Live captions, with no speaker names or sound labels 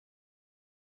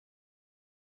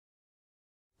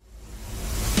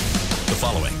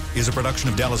following is a production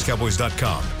of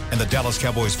DallasCowboys.com and the Dallas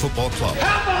Cowboys Football Club.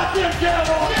 How about them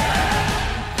Cowboys?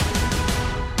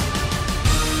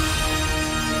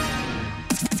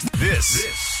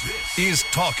 This is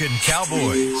Talkin'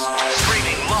 Cowboys.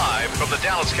 Streaming live from the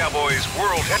Dallas Cowboys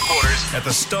World Headquarters at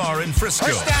the Star in Frisco.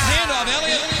 Handoff,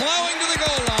 Elliott plowing to the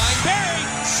goal line. Barry,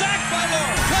 sacked by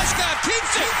Lawrence. Prescott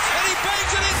keeps it, and he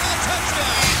bangs it in for the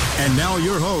touchdown. And now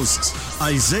your hosts,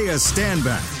 Isaiah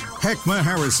Stanback, Heckma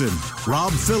Harrison,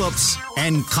 Rob Phillips,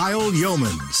 and Kyle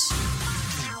Yeomans.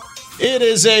 It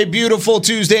is a beautiful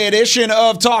Tuesday edition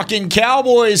of Talking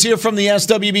Cowboys here from the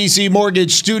SWBC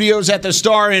Mortgage Studios at the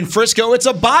Star in Frisco. It's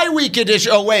a bye week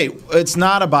edition. Oh, wait, it's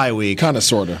not a bye week. Kind of,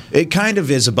 sort of. It kind of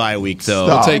is a bye week, though.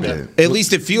 We'll take it. At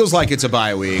least it feels like it's a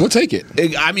bye week. We'll take it.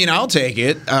 I mean, I'll take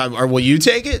it. Or will you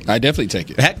take it? I definitely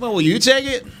take it. Heckma, will you take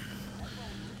it?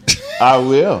 I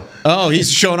will. Oh,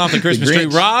 he's showing off the Christmas tree.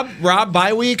 Rob,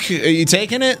 bye week, are you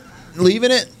taking it?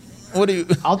 Leaving it? What do you?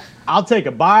 I'll take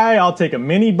a bye. I'll take a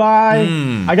mini bye.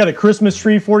 I got a Christmas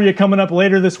tree for you coming up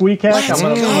later this week, Heck. I'm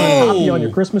going to put a copy on your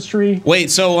Christmas tree.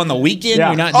 Wait, so on the weekend Yeah.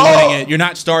 you're not doing it? You're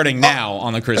not starting now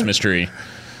on the Christmas tree?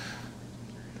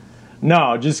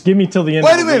 No, just give me till the end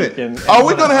Wait of a the minute. week. And Are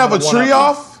we going to have a tree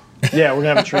off? Yeah, we're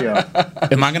going to have a tree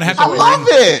off. Am I going to have to? I love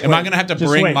it. Am I going to have to Just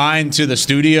bring wait. mine to the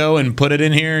studio and put it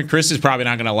in here? Chris is probably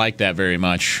not going to like that very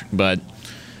much, but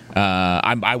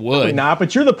I Probably would. not,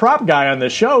 but you're the prop guy on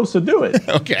this show, so do it.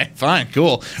 Okay, fine,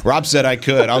 cool. Rob said I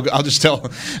could. I'll just tell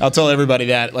everybody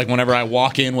that, like, whenever I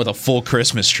walk in with a full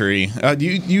Christmas tree.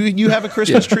 You have a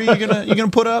Christmas tree you gonna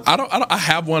put up? I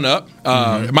have one up.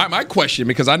 My question,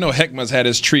 because I know Heckma's had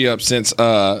his tree up since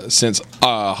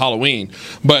Halloween,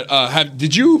 but do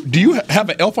you have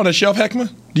an elf on the shelf, Heckma?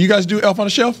 Do you guys do elf on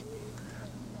the shelf?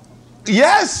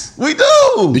 Yes, we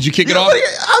do. Did you kick it off?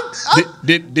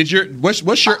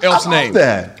 What's your elf's love name?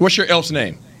 that. What's your elf's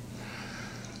name?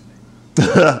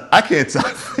 I can't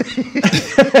talk.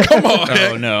 Come on.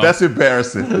 Oh no, That's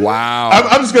embarrassing. Wow.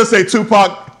 I'm just going to say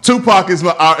Tupac. Tupac is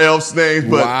our elf's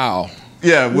name, but Wow.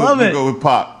 yeah, we'll Love it. go with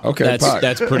Pac. Okay. Pac.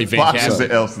 that's pretty Pac is fantastic.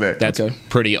 the elf's name. That's Okay.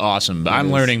 pretty awesome.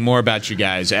 I'm learning more about you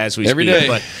guys as we Every speak. day.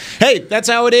 But hey, that's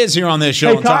how it is here on this show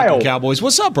Hey, on Talking Kyle. Cowboys.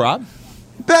 What's up, Rob?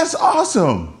 That's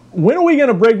awesome. When are we going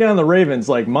to break down the Ravens?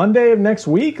 Like Monday of next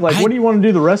week? Like, what do you want to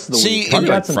do the rest of the See, week? Probably We've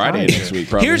like got some Friday time. next week.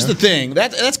 Probably, Here's the thing.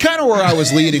 That's kind of where I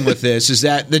was leading with this, is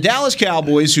that the Dallas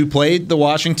Cowboys, who played the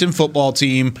Washington football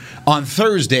team on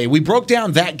Thursday, we broke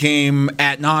down that game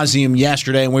ad nauseum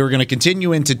yesterday, and we were going to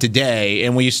continue into today,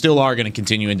 and we still are going to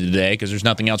continue into today because there's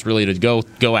nothing else really to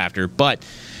go after. But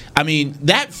I mean,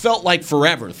 that felt like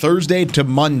forever, Thursday to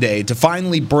Monday, to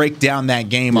finally break down that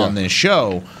game on this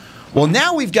show. Well,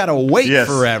 now we've got to wait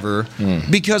forever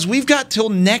because we've got till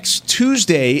next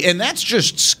Tuesday, and that's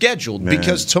just scheduled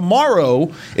because tomorrow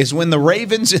is when the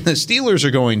Ravens and the Steelers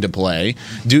are going to play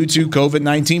due to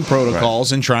COVID-19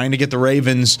 protocols and trying to get the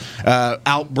Ravens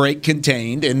outbreak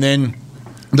contained, and then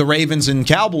the Ravens and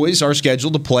Cowboys are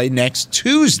scheduled to play next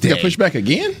Tuesday. You got pushed back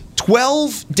again?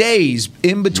 12 days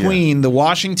in between the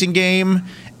Washington game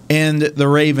and the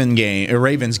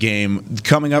Ravens game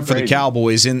coming up for the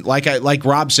Cowboys. And like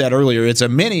Rob said earlier, it's a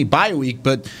mini bye week,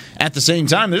 but at the same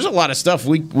time, there's a lot of stuff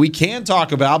we can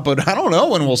talk about, but I don't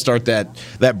know when we'll start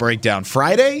that breakdown.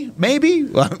 Friday, maybe?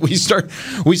 We start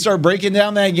breaking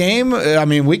down that game. I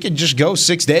mean, we could just go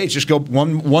 6 days, just go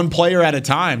one player at a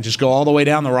time, just go all the way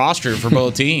down the roster for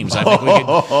both teams. I think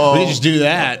we could just do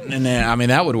that, and I mean,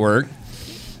 that would work.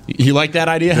 You like that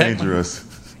idea? Dangerous.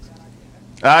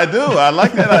 I do. I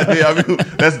like that idea. I mean,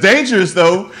 that's dangerous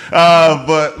though.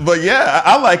 But yeah,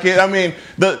 I like it. I mean,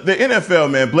 the NFL,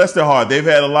 man, bless their heart. They've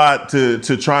had a lot to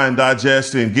try and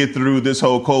digest and get through this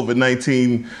whole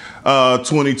COVID-19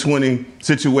 2020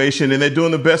 situation, and they're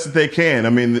doing the best that they can.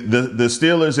 I mean, the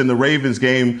Steelers and the Ravens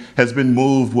game has been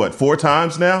moved, 4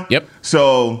 times now? Yep.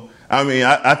 So, I mean,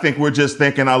 I think we're just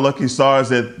thanking our lucky stars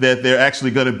that they're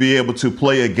actually going to be able to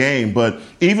play a game. But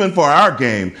even for our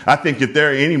game, I think if there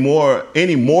are any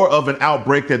more of an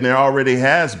outbreak than there already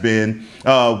has been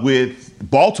with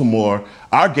Baltimore,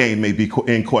 our game may be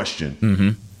in question. Mm-hmm.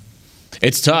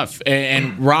 It's tough.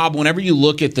 And Rob, whenever you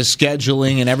look at the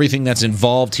scheduling and everything that's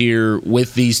involved here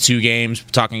with these two games,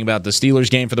 talking about the Steelers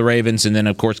game for the Ravens and then,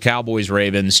 of course,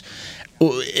 Cowboys-Ravens,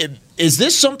 is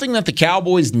this something that the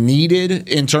Cowboys needed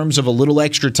in terms of a little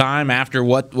extra time after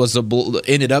what was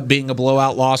ended up being a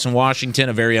blowout loss in Washington,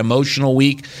 a very emotional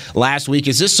week last week?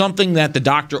 Is this something that the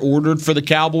doctor ordered for the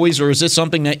Cowboys, or is this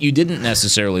something that you didn't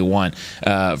necessarily want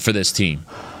for this team?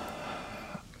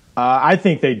 I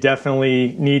think they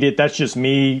definitely need it. That's just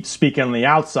me speaking on the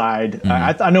outside.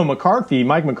 I know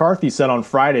Mike McCarthy said on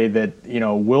Friday that,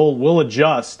 we'll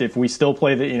adjust if we still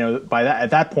play at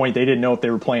that point they didn't know if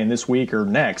they were playing this week or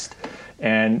next.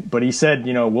 But he said,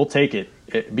 we'll take it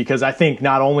because I think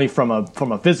not only from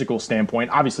a physical standpoint,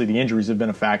 obviously the injuries have been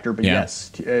a factor, but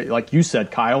yes, like you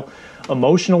said, Kyle,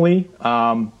 emotionally,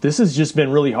 this has just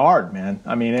been really hard, man.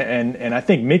 I mean, and I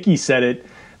think Mickey said it.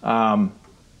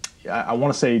 I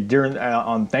want to say during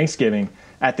on Thanksgiving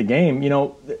at the game,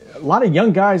 a lot of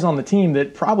young guys on the team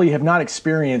that probably have not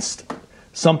experienced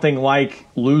something like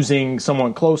losing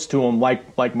someone close to them,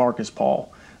 like Marcus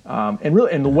Paul, and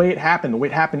the way it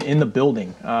happened in the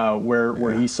building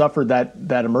where he suffered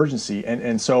that emergency,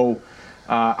 and so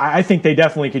I think they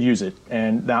definitely could use it.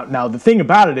 And now the thing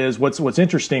about it is what's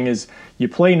interesting is you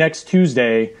play next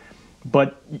Tuesday.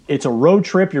 But it's a road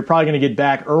trip. You're probably going to get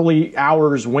back early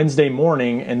hours Wednesday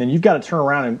morning, and then you've got to turn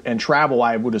around and travel,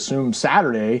 I would assume,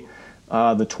 Saturday,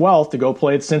 the 12th, to go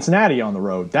play at Cincinnati on the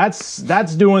road. That's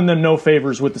doing them no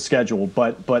favors with the schedule.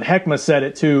 But Heckma said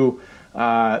it too.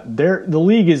 The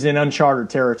league is in uncharted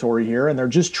territory here, and they're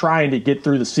just trying to get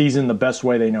through the season the best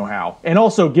way they know how, and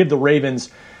also give the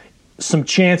Ravens some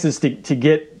chances to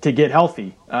get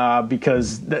healthy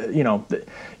because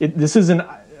this isn't.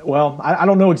 Well, I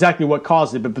don't know exactly what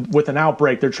caused it, but with an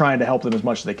outbreak, they're trying to help them as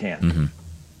much as they can. Mm-hmm.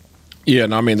 Yeah,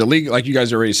 no, I mean, the league, like you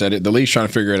guys already said it, the league's trying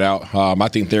to figure it out. I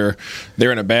think they're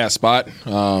in a bad spot,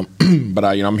 but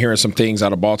I'm hearing some things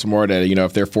out of Baltimore that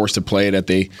if they're forced to play, that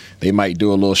they might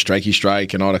do a little strikey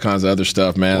strike and all the kinds of other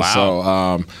stuff, man.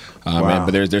 Wow. So. Man,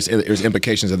 but there's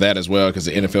implications of that as well because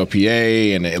the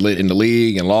NFLPA and in the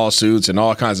league and lawsuits and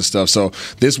all kinds of stuff. So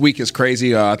this week is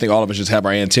crazy. I think all of us just have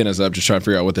our antennas up, just trying to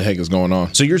figure out what the heck is going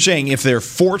on. So you're saying if they're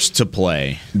forced to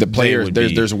play, the players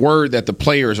there's word that the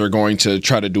players are going to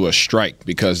try to do a strike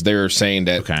because they're saying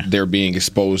that they're being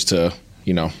exposed to.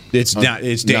 It's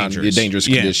dangerous. Dangerous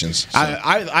conditions. So.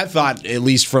 I thought, at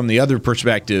least from the other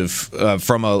perspective,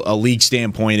 from a league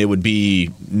standpoint, it would be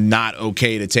not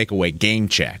okay to take away game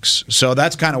checks. So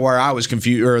that's kind of where I was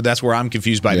confused, or that's where I'm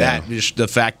confused by that. Just the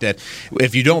fact that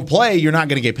if you don't play, you're not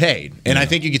going to get paid. And I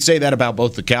think you could say that about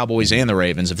both the Cowboys and the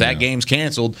Ravens. If that game's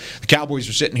canceled, the Cowboys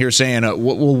are sitting here saying,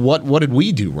 what did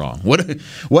we do wrong?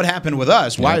 What happened with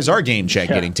us? Why is our game check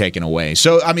getting taken away?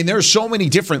 So, I mean, there's so many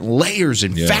different layers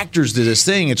and factors to this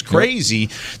thing. It's crazy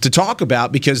to talk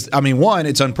about because, I mean, one,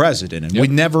 it's unprecedented. We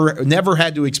never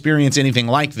had to experience anything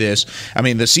like this. I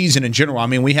mean, the season in general. I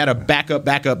mean, we had a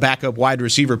backup wide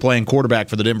receiver playing quarterback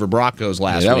for the Denver Broncos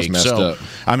last week. That was messed up.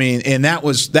 I mean, and that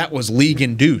was league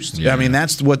induced. I mean,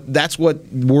 that's what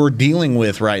we're dealing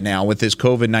with right now with this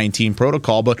COVID-19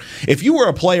 protocol. But if you were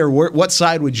a player, what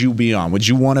side would you be on? Would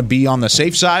you want to be on the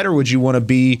safe side, or would you want to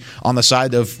be on the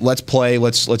side of let's play,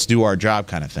 let's do our job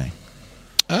kind of thing?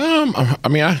 I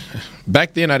mean,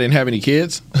 back then I didn't have any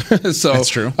kids, so that's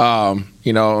true. I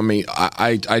mean,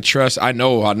 I trust. I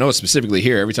know specifically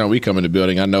here. Every time we come in the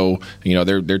building, I know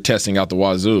they're testing out the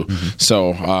wazoo. Mm-hmm.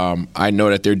 So I know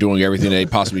that they're doing everything they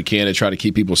possibly can to try to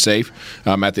keep people safe.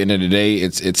 At the end of the day,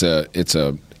 it's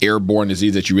a airborne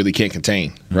disease that you really can't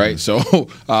contain, right? Mm-hmm.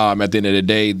 So at the end of the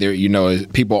day,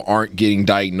 people aren't getting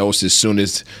diagnosed as soon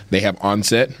as they have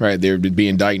onset, right? They're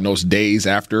being diagnosed days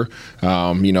after,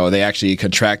 they actually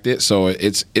contract it. So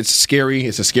it's scary.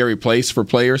 It's a scary place for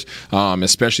players,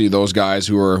 especially those guys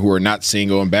who are not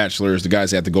single and bachelors, the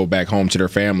guys that have to go back home to their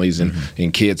families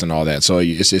and kids and all that. So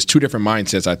it's two different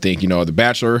mindsets, I think. The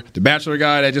bachelor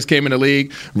guy that just came in the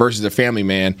league versus the family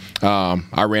man.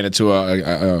 I ran into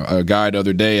a guy the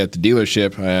other day at the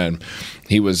dealership, and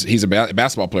he's a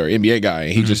basketball player, NBA guy,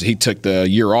 and he took the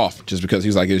year off just because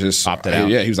he's like, it's just opted out.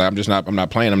 Yeah, he was like, I'm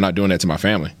not playing, I'm not doing that to my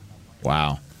family.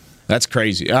 Wow, that's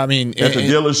crazy. I mean, at the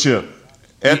dealership.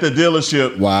 At the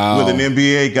dealership with an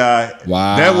NBA guy.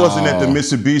 Wow. That wasn't at the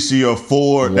Mitsubishi or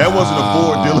Ford. Wow. That wasn't a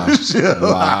Ford dealership.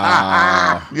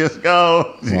 Wow. Just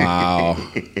go. Wow.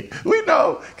 We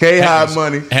know. K-High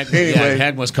money. Anyway.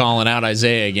 Heck was calling out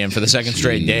Isaiah again for the second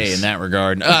straight day in that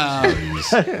regard.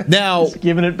 Now, just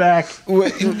giving it back.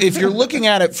 If you're looking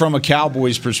at it from a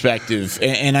Cowboys perspective,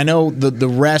 and I know the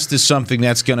rest is something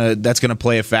that's gonna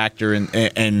play a factor,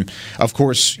 and of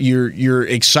course you're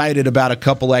excited about a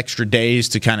couple extra days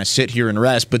to kind of sit here and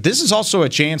rest. But this is also a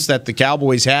chance that the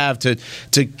Cowboys have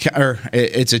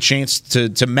it's a chance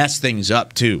to mess things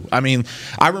up too. I mean,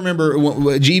 I remember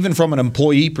even from an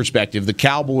employee perspective, the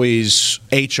Cowboys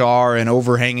HR and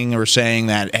overhanging are saying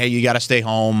that, hey, you got to stay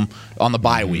home on the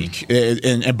bye week,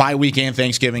 and bye week and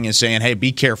Thanksgiving is saying, hey,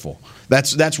 be careful.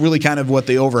 That's really kind of what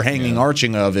the overhanging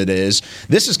arching of it is.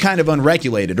 This is kind of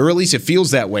unregulated, or at least it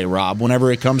feels that way, Rob,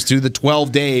 whenever it comes to the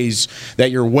 12 days that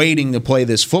you're waiting to play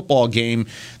this football game.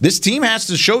 This team has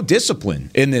to show discipline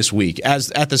in this week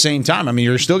at the same time. I mean,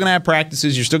 you're still going to have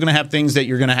practices. You're still going to have things that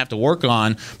you're going to have to work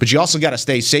on, but you also got to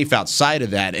stay safe outside of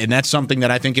that, and that's something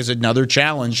that I think is another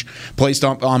challenge placed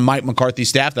on Mike McCarthy's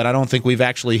staff that I don't think we've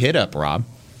actually hit up, Rob.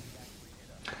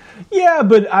 Yeah,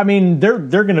 but I mean, they're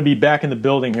going to be back in the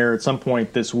building here at some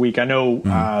point this week. I know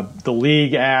the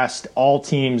league asked all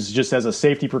teams, just as a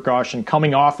safety precaution,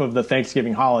 coming off of the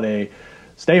Thanksgiving holiday,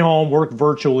 stay home, work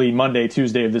virtually Monday,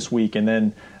 Tuesday of this week, and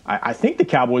then I think the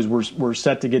Cowboys were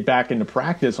set to get back into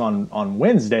practice on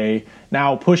Wednesday.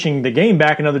 Now pushing the game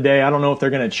back another day, I don't know if they're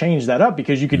going to change that up,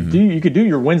 because you could do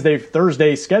your Wednesday,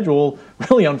 Thursday schedule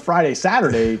really on Friday,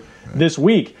 Saturday this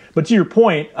week. But to your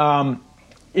point.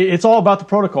 It's all about the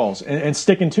protocols and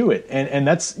sticking to it. And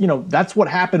that's what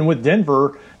happened with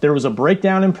Denver. There was a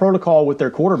breakdown in protocol with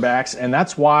their quarterbacks, and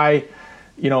that's why,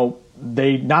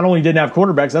 they not only didn't have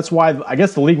quarterbacks, that's why I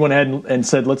guess the league went ahead and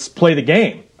said, let's play the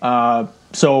game. But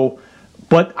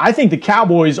I think the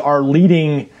Cowboys are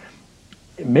leading,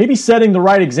 maybe setting the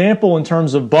right example in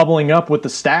terms of bubbling up with the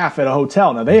staff at a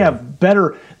hotel. Now, they have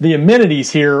the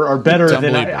amenities here are better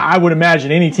than I would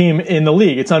imagine any team in the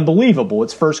league. It's unbelievable.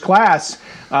 It's first class.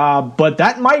 But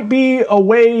that might be the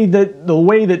way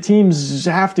that teams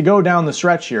have to go down the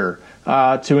stretch here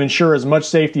to ensure as much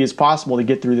safety as possible to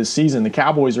get through this season. The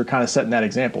Cowboys are kind of setting that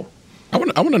example. I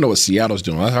want to know what Seattle's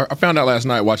doing. I found out last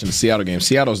night watching the Seattle game.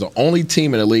 Seattle's the only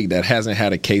team in the league that hasn't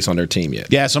had a case on their team yet.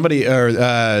 Yeah, somebody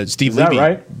Steve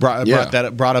Levy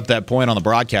brought up that point on the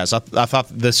broadcast. I thought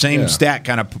the same stat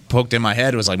kind of poked in my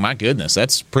head. It was like, my goodness,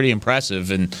 that's pretty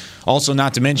impressive. And also,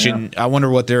 not to mention, I wonder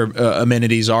what their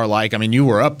amenities are like. I mean, you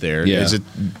were up there. Yeah. Is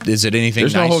it anything?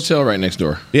 There's nice? No hotel right next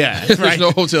door. Yeah, there's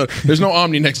no hotel. There's no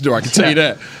Omni next door. I can tell you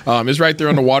that. It's right there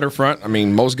on the waterfront. I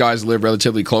mean, most guys live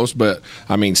relatively close, but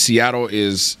I mean, Seattle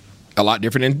is a lot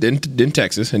different than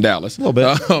Texas and Dallas. A little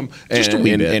bit. Just a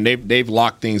wee bit. And they've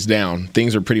locked things down.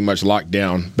 Things are pretty much locked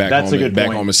down back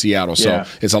home in Seattle. So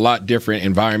it's a lot different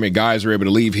environment. Guys are able to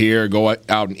leave here, go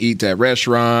out and eat at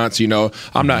restaurants.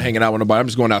 I'm not hanging out with nobody. I'm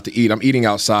just going out to eat. I'm eating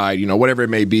outside, whatever it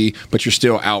may be, but you're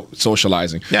still out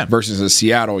socializing. Yeah. Versus in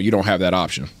Seattle, you don't have that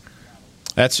option.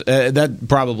 That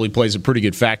probably plays a pretty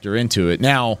good factor into it.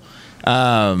 Now,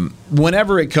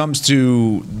 whenever it comes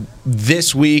to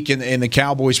this week in the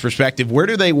Cowboys' perspective, where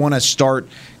do they want to start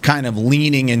kind of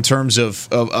leaning in terms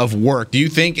of work? Do you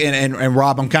think, and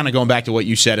Rob, I'm kind of going back to what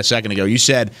you said a second ago. You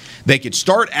said they could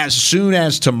start as soon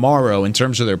as tomorrow in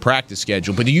terms of their practice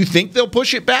schedule, but do you think they'll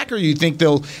push it back, or do you think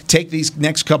they'll take these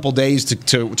next couple days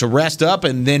to rest up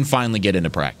and then finally get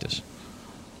into practice?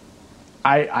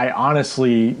 I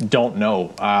honestly don't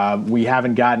know. We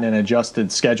haven't gotten an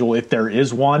adjusted schedule, if there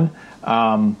is one.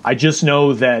 I just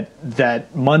know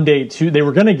that Monday they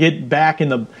were going to get back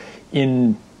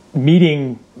in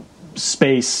meeting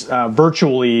space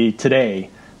virtually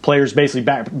today. Players basically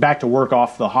back to work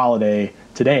off the holiday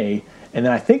today, and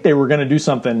then I think they were going to do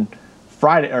something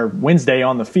Friday or Wednesday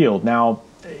on the field. Now,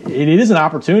 it is an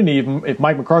opportunity if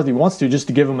Mike McCarthy wants to, just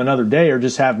to give them another day, or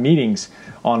just have meetings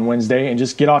on Wednesday and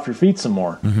just get off your feet some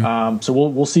more. So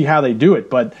we'll see how they do it.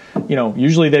 But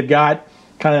usually they've got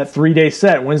kind of that 3-day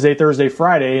set: Wednesday, Thursday,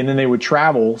 Friday, and then they would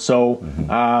travel. So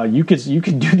you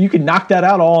could knock that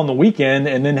out all on the weekend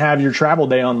and then have your travel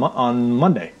day on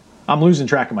Monday. I'm losing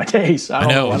track of my days. I don't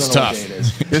know it's what tough. day it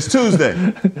is. It's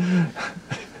Tuesday.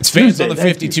 It's fans on the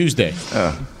 50 Tuesday.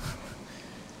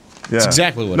 That's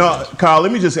exactly what it is. Kyle,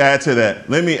 let me just add to that.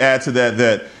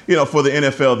 That, for the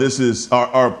NFL, this is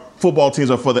our football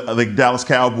teams, are for the Dallas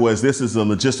Cowboys. This is a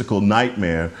logistical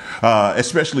nightmare,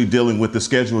 especially dealing with the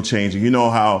schedule changing. You know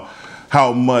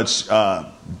how much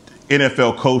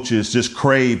NFL coaches just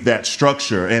crave that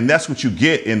structure, and that's what you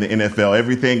get in the NFL.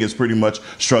 Everything is pretty much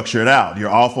structured out. You're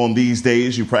off on these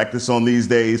days, you practice on these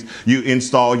days, you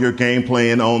install your game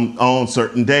plan on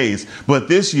certain days. But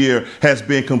this year has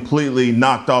been completely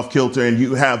knocked off kilter, and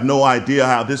you have no idea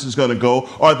how this is going to go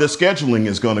or the scheduling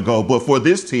is going to go. But for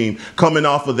this team, coming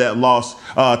off of that loss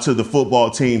to the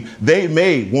football team, they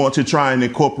may want to try and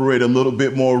incorporate a little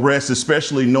bit more rest,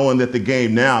 especially knowing that the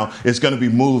game now is going to be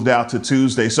moved out to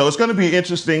Tuesday. So it's going to be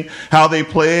interesting how they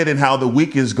play it and how the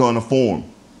week is going to form.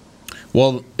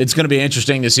 Well, it's going to be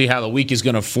interesting to see how the week is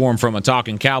going to form from a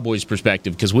Talking Cowboys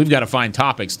perspective, because we've got to find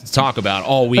topics to talk about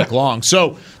all week long.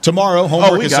 So tomorrow,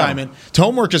 homework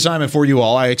assignment for you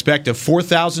all. I expect a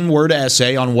 4,000-word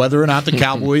essay on whether or not the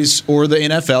Cowboys or the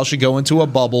NFL should go into a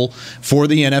bubble for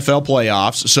the NFL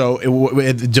playoffs. So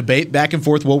debate back and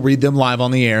forth. We'll read them live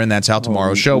on the air, and that's how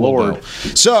tomorrow's show will go.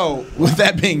 So with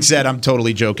that being said, I'm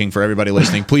totally joking for everybody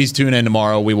listening. Please tune in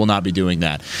tomorrow. We will not be doing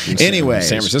that. Anyway,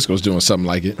 San Francisco's doing something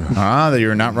like it.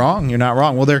 You're not wrong. You're not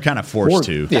wrong. Well, they're kind of forced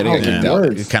to. Yeah,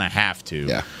 they kind of have to.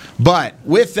 Yeah. But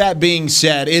with that being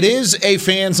said, it is a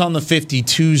Fans on the 50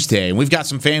 Tuesday. We've got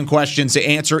some fan questions to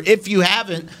answer. If you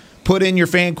haven't put in your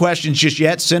fan questions just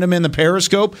yet, send them in the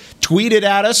Periscope, tweet it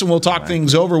at us, and we'll talk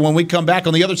things over when we come back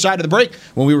on the other side of the break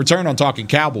when we return on Talking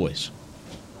Cowboys.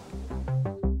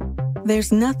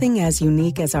 There's nothing as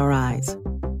unique as our eyes,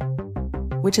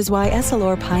 which is why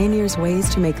Essilor pioneers ways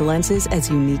to make lenses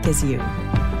as unique as you.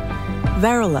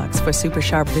 Verilux for super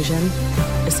sharp vision,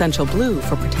 Essential Blue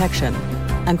for protection,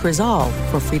 and Crizal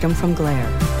for freedom from glare.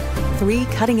 3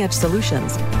 cutting-edge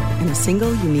solutions in a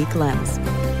single unique lens.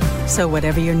 So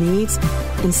whatever your needs,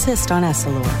 insist on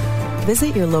Essilor.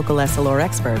 Visit your local Essilor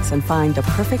experts and find the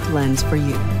perfect lens for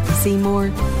you. See more,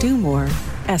 do more,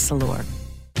 Essilor.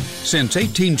 Since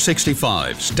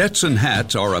 1865, Stetson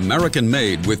hats are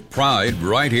American-made with pride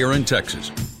right here in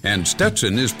Texas. And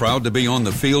Stetson is proud to be on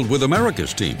the field with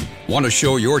America's team. Want to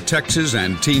show your Texas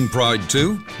and team pride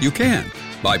too? You can.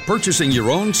 By purchasing your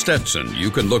own Stetson,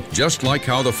 you can look just like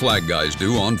how the flag guys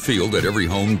do on field at every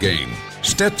home game.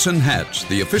 Stetson hats,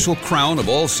 the official crown of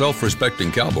all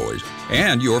self-respecting Cowboys,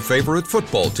 and your favorite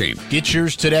football team. Get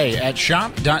yours today at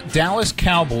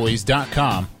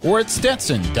shop.dallascowboys.com or at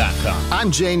stetson.com.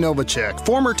 I'm Jay Novacek,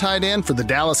 former tight end for the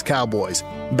Dallas Cowboys.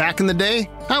 Back in the day,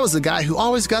 I was the guy who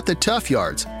always got the tough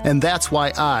yards, and that's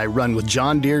why I run with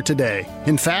John Deere today.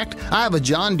 In fact, I have a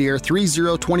John Deere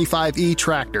 3025E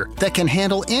tractor that can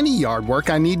handle any yard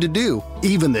work I need to do,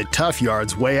 even the tough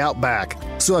yards way out back.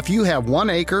 So if you have 1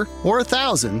 acre or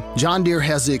 1,000, John Deere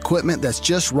has the equipment that's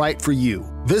just right for you.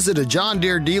 Visit a John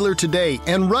Deere dealer today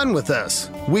and run with us.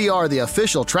 We are the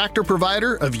official tractor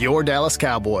provider of your Dallas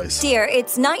Cowboys. Dear,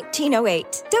 it's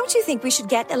 1908. Don't you think we should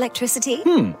get electricity?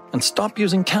 And stop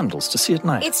using candles to see at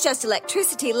night. It's just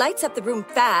electricity lights up the room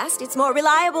fast. It's more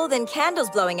reliable than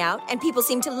candles blowing out, and people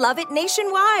seem to love it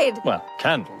nationwide. Well,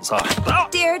 candles are...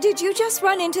 Dear, did you just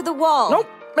run into the wall? Nope.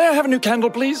 May I have a new candle,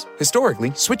 please?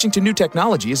 Historically, switching to new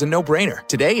technology is a no-brainer.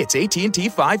 Today, it's AT&T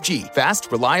 5G. Fast,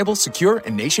 reliable, secure,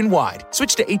 and nationwide.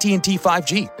 Switch to AT&T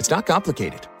 5G. It's not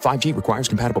complicated. 5G requires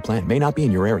compatible plan. May not be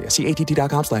in your area. See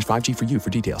att.com/5G for you for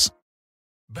details.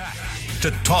 Back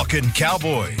to Talking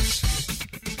Cowboys.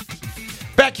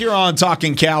 Back here on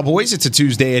Talking Cowboys, it's a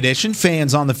Tuesday edition.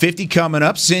 Fans on the 50 coming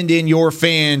up. Send in your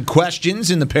fan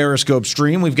questions in the Periscope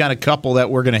stream. We've got a couple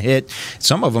that we're going to hit,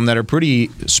 some of them that are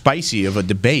pretty spicy of a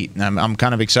debate. I'm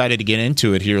kind of excited to get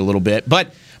into it here a little bit.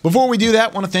 But before we do that,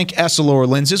 I want to thank Essilor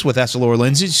Lenses. With Essilor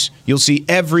Lenses, you'll see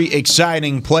every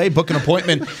exciting play. Book an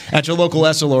appointment at your local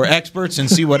Essilor experts and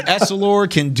see what Essilor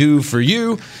can do for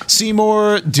you. See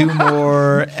more, do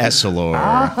more,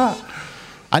 Essilor.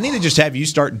 I need to just have you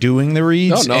start doing the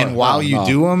reads, and while you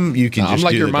do them, you can just I'm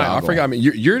like do your the mind. goggle. I forgot. I mean,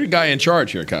 you're the guy in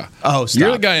charge here, Kyle. Oh, stop.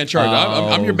 You're the guy in charge.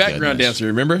 I'm your background dancer.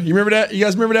 Remember? You remember that? You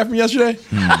guys remember that from yesterday?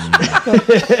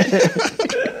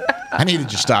 I need to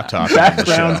just stop talking.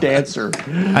 Background dancer.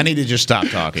 I need to just stop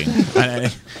talking.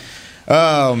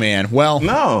 Oh, man. Well,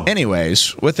 no.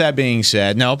 Anyways, with that being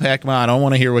said, no, Pac-Man, I don't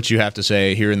want to hear what you have to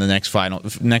say here in the next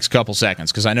couple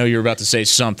seconds, because I know you're about to say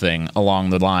something along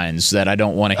the lines that I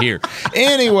don't want to hear.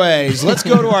 Anyways, let's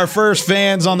go to our first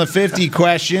Fans on the 50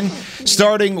 question,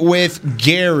 starting with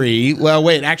Gary. Well,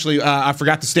 wait, actually, I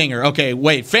forgot the stinger. Okay,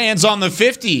 wait, Fans on the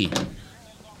 50.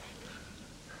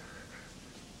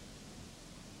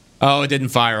 Oh, it didn't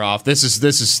fire off. This is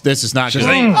not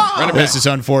good. This is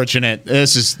unfortunate.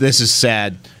 This is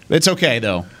sad. It's okay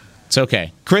though. It's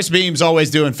okay. Chris Beam's always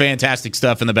doing fantastic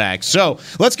stuff in the back. So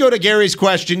let's go to Gary's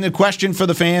question. The question for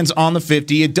the Fans on the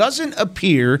 50. It doesn't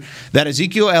appear that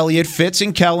Ezekiel Elliott fits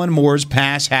in Kellen Moore's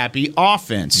pass-happy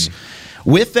offense.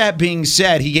 With that being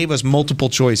said, he gave us multiple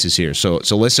choices here. So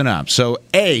listen up. So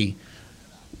A,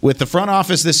 with the front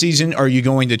office this season, are you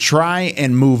going to try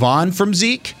and move on from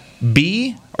Zeke?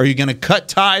 B, are you going to cut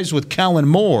ties with Kellen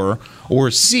Moore?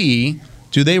 Or C,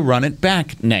 do they run it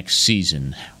back next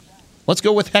season? Let's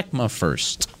go with Heckma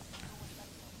first.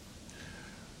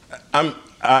 I'm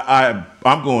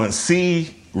going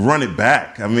C, run it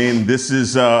back. I mean, this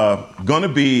is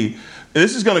going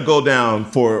to go down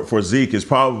for Zeke as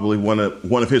probably one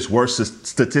of his worst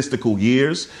statistical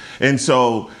years, and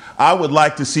so I would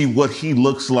like to see what he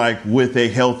looks like with a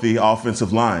healthy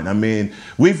offensive line. I mean,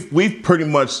 we've pretty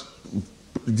much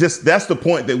just, that's the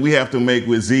point that we have to make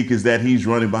with Zeke, is that he's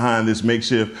running behind this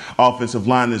makeshift offensive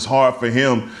line. It's hard for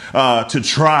him to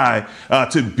try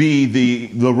to be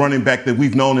the running back that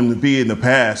we've known him to be in the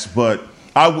past. But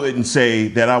I wouldn't say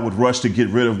that I would rush to get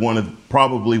rid of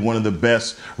probably one of the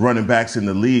best running backs in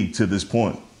the league to this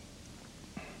point.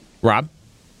 Rob?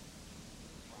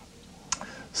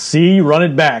 Run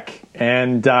it back.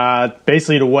 And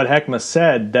basically to what Heckma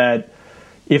said, that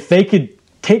if they could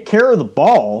take care of the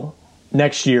ball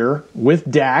next year with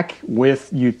Dak, with,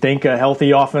 you think, a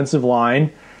healthy offensive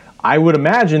line, I would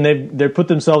imagine they've put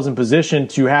themselves in position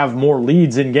to have more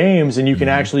leads in games, and you can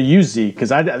actually use Zeke, because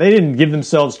they didn't give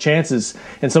themselves chances,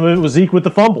 and some of it was Zeke with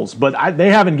the fumbles, but they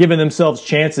haven't given themselves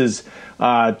chances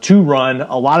to run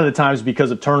a lot of the times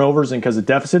because of turnovers and because of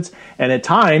deficits, and at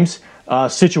times,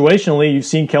 situationally, you've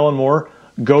seen Kellen Moore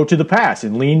go to the pass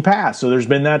and lean pass. So there's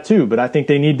been that too. But I think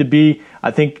they need to be,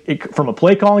 from a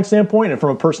play calling standpoint and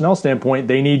from a personnel standpoint,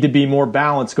 they need to be more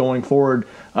balanced going forward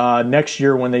next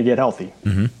year when they get healthy.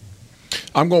 Mm-hmm.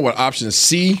 I'm going with option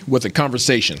C with a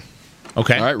conversation.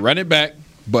 Okay. All right, run it back.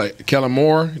 But Kellen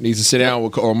Moore needs to sit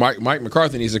down, or Mike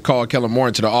McCarthy needs to call Kellen Moore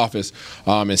into the office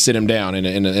and sit him down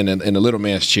in a little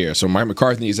man's chair. So Mike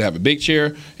McCarthy needs to have a big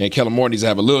chair, and Kellen Moore needs to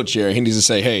have a little chair. He needs to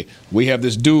say, hey, we have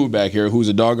this dude back here who's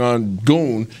a doggone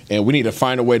goon, and we need to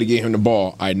find a way to get him the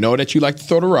ball. I know that you like to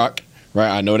throw the rock,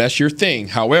 right? I know that's your thing.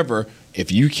 However,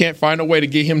 if you can't find a way to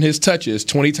get him his touches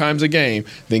 20 times a game,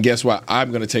 then guess what?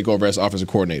 I'm going to take over as offensive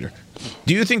coordinator.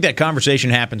 Do you think that conversation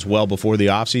happens well before the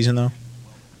offseason, though?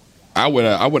 I would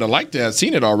have liked to have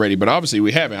seen it already, but obviously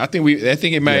we haven't. I think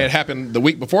it may have happened the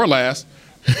week before last.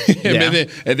 and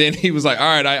then he was like, all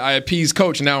right, I appeased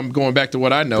coach, and now I'm going back to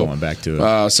what I know. Going back to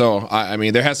it. So I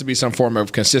mean, there has to be some form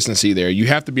of consistency there. You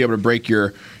have to be able to break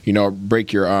your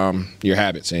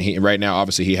habits, and right now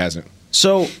obviously he hasn't.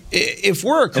 So if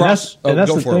we're across, go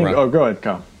ahead,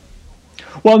 Kyle.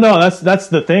 Well, no, that's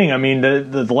the thing. I mean,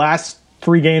 the last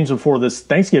 3 games before this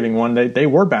Thanksgiving one, they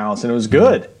were balanced, and it was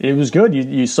good. It was good.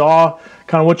 You saw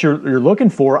kind of what you're looking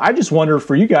for. I just wonder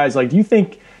for you guys, like, do you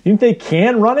think they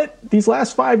can run it these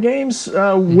last 5 games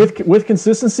with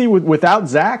consistency without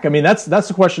Zach? I mean, that's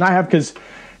the question I have, because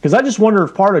I just wonder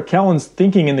if part of Kellen's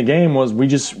thinking in the game was we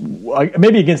just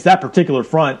maybe against that particular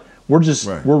front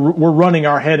we're running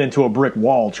our head into a brick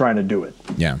wall trying to do it.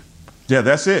 Yeah. Yeah,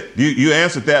 that's it. You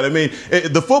answered that. I mean,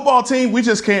 the football team, we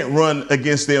just can't run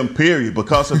against them, period,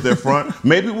 because of their front.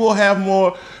 Maybe we'll have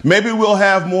more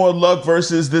luck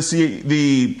versus the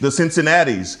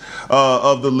Cincinnatis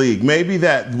of the league. Maybe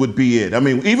that would be it. I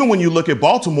mean, even when you look at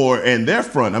Baltimore and their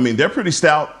front, I mean, they're pretty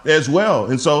stout as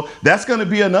well. And so that's going to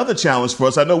be another challenge for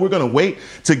us. I know we're going to wait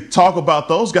to talk about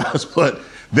those guys, but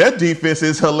their defense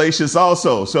is hellacious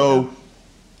also. So,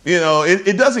 you know,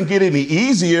 it doesn't get any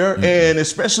easier, and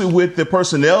especially with the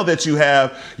personnel that you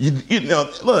have, you know,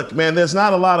 look, man, there's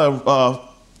not a lot of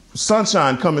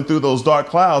sunshine coming through those dark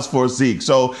clouds for Zeke.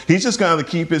 So he's just going to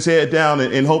keep his head down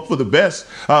and hope for the best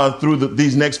through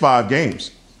these next 5 games.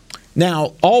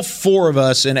 Now, all 4 of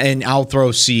us, and I'll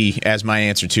throw C as my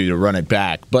answer to run it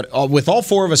back, but with all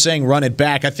 4 of us saying run it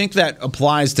back, I think that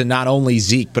applies to not only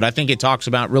Zeke, but I think it talks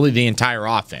about really the entire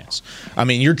offense. I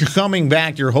mean, you're coming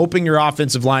back, you're hoping your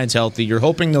offensive line's healthy, you're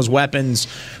hoping those weapons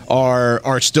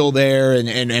are still there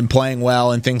and playing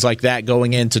well and things like that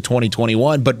going into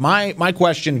 2021. But my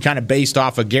question, kind of based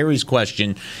off of Gary's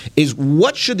question, is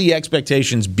what should the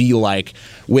expectations be like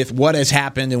with what has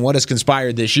happened and what has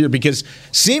conspired this year? Because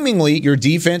seemingly your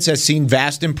defense has seen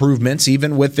vast improvements,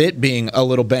 even with it being a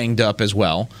little banged up as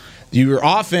well. Your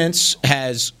offense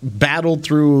has battled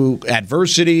through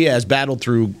adversity, has battled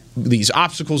through these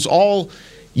obstacles all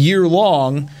year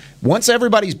long. Once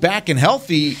everybody's back and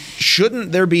healthy,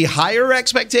 shouldn't there be higher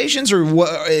expectations, or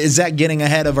is that getting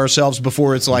ahead of ourselves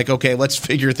before it's like, okay, let's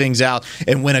figure things out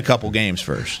and win a couple games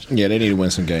first? Yeah, they need to win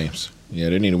some games.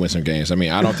 I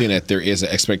mean, I don't think that there is an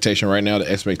expectation right now.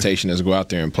 The expectation is to go out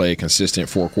there and play a consistent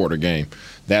 4-quarter game.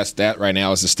 That right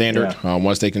now is the standard. Yeah.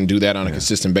 Once they can do that on a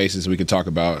consistent basis, we can talk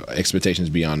about expectations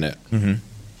beyond that. Mm-hmm.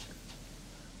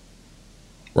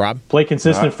 Rob? Play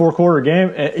consistent 4-quarter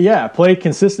game. Play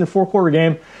consistent 4-quarter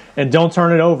game and don't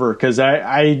turn it over, because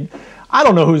I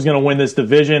don't know who's going to win this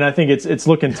division. I think it's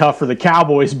looking tough for the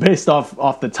Cowboys based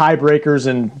off the tiebreakers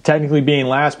and technically being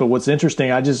last. But what's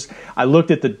interesting, I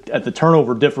looked at the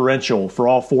turnover differential for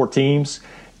all 4 teams,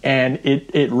 and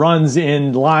it runs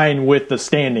in line with the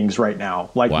standings right now.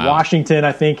 Like, wow. Washington,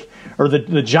 I think, or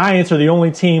the Giants are the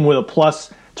only team with a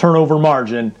plus turnover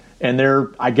margin and they're,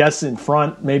 I guess, in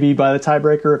front maybe by the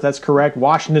tiebreaker, if that's correct.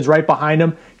 Washington's right behind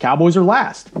them. Cowboys are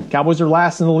last. Cowboys are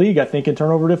last in the league, I think, in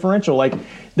turnover differential. Like,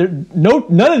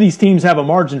 none of these teams have a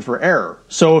margin for error.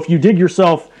 So if you dig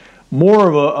yourself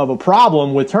more of a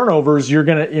problem with turnovers, you're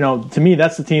going to, to me,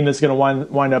 that's the team that's going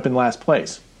to wind up in last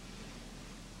place.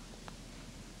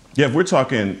 Yeah, if we're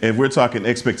talking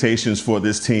expectations for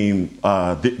this team,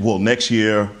 next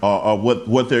year, or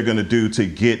what they're going to do to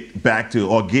get back to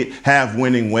or have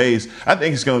winning ways, I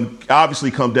think it's going to obviously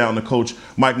come down to Coach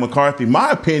Mike McCarthy.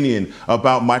 My opinion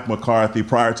about Mike McCarthy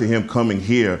prior to him coming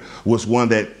here was one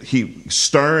that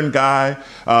stern guy,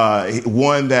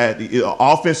 one that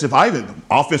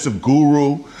offensive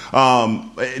guru.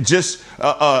 Just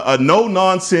a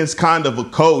no-nonsense kind of a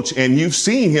coach, and you've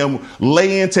seen him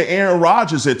lay into Aaron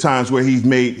Rodgers at times where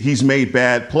he's made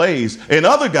bad plays, and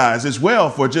other guys as well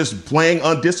for just playing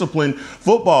undisciplined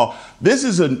football. This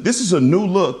is a new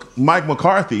look Mike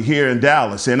McCarthy here in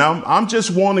Dallas, and I'm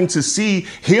just wanting to see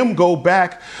him go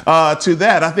back to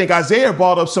that. I think Isaiah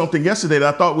brought up something yesterday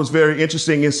that I thought was very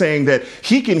interesting in saying that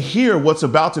he can hear what's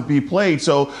about to be played,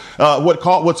 so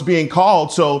what's being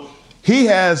called. So he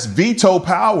has veto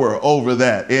power over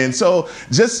that. And so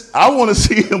I want to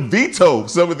see him veto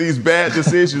some of these bad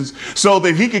decisions so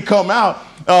that he can come out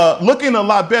looking a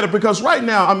lot better. Because right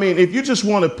now, I mean, if you just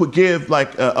want to give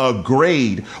like a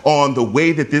grade on the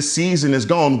way that this season has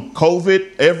gone,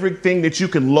 COVID, everything that you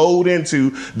can load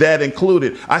into that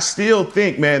included, I still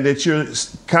think, man, that you're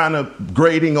kind of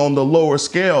grading on the lower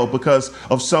scale because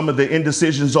of some of the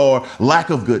indecisions or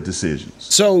lack of good decisions.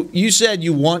 So you said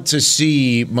you want to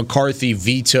see McCarthy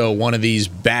veto one of these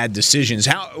bad decisions.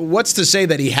 What's to say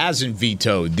that he hasn't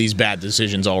vetoed these bad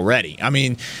decisions already? I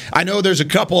mean, I know there's a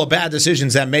couple of bad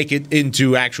decisions that make it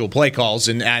into actual play calls,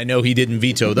 and I know he didn't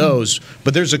veto those,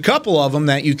 but there's a couple of them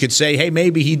that you could say, hey,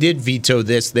 maybe he did veto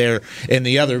this, there, and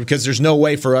the other, because there's no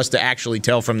way for us to actually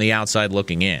tell from the outside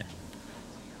looking in.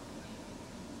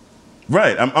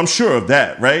 Right, I'm sure of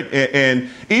that, right? And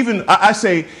even I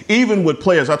say, even with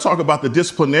players, I talk about the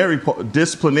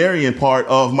disciplinarian part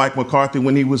of Mike McCarthy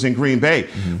when he was in Green Bay.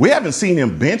 Mm-hmm. We haven't seen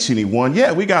him bench anyone.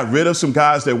 Yeah, we got rid of some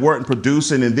guys that weren't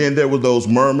producing, and then there were those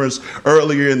murmurs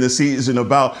earlier in the season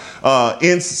about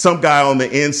some guy on the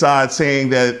inside saying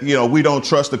that, we don't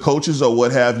trust the coaches or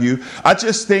what have you. I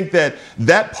just think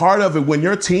that part of it, when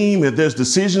your team, if there's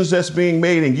decisions that's being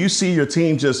made and you see your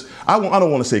team just, I don't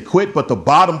want to say quit, but the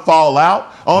bottom fall out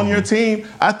on your team,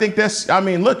 I think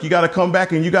look, you got to come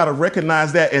back and you got to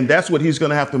recognize that, and that's what he's going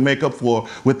to have to make up for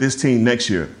with this team next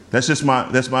year. That's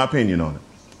my opinion on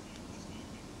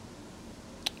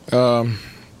it.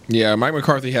 Yeah, Mike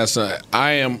McCarthy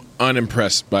I am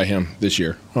unimpressed by him this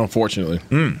year, unfortunately.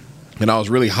 And I was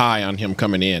really high on him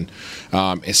coming in.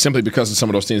 It's simply because of some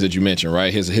of those things that you mentioned,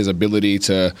 right? His ability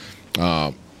to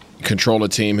control a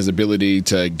team, his ability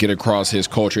to get across his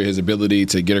culture, his ability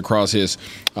to get across his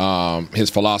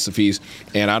philosophies,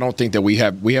 and I don't think that we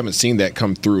haven't seen that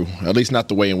come through, at least not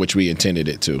the way in which we intended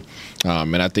it to.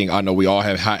 And I know we all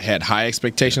have had high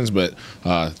expectations, but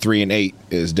 3-8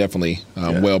 is definitely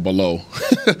well below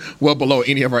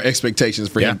any of our expectations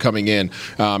for him coming in.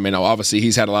 And obviously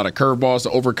he's had a lot of curveballs to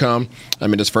overcome. I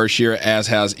mean, his first year, as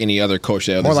has any other coach.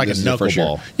 More like a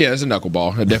knuckleball. Yeah, it's a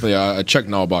knuckleball. Definitely a Chuck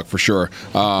Nollbach for sure.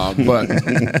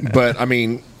 But I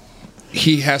mean,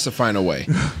 he has to find a way.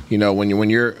 When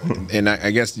you're, and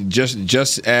I guess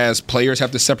just as players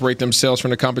have to separate themselves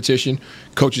from the competition,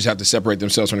 coaches have to separate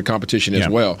themselves from the competition as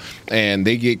well. And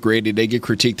they get graded, they get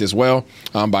critiqued as well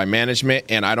by management.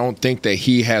 And I don't think that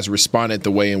he has responded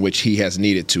the way in which he has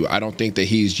needed to. I don't think that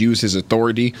he's used his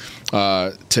authority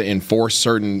to enforce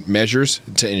certain measures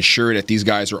to ensure that these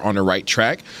guys are on the right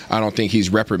track. I don't think he's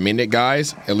reprimanded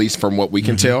guys, at least from what we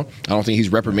can tell. I don't think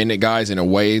he's reprimanded guys in a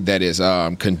way that is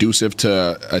conducive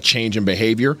to a change in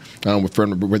behavior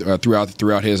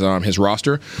throughout his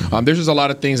roster. There's just a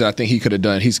lot of things that I think he could have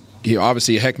done. He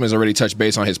obviously, Heckman's already touched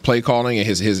base on his play calling and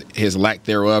his lack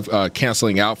thereof,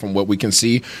 canceling out from what we can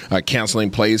see, canceling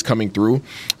plays coming through,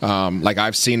 like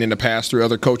I've seen in the past through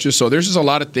other coaches. So there's just a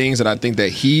lot of things that I think that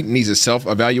he needs to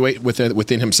self-evaluate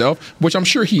within himself, which I'm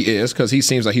sure he is, because he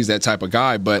seems like he's that type of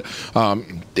guy. But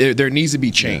there needs to be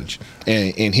change,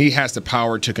 and he has the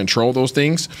power to control those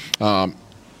things.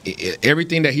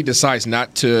 Everything that he decides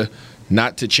not to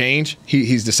change,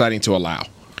 he's deciding to allow.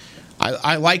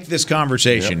 I like this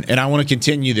conversation, and I want to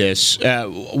continue this.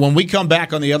 When we come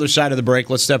back on the other side of the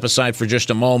break, let's step aside for just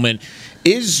a moment.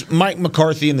 Is Mike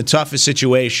McCarthy in the toughest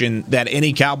situation that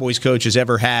any Cowboys coach has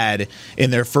ever had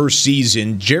in their first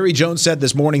season? Jerry Jones said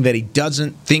this morning that he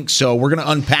doesn't think so. We're going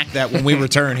to unpack that when we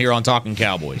return here on Talking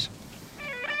Cowboys.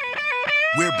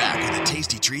 We're back with a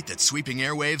tasty treat that's sweeping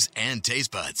airwaves and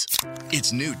taste buds.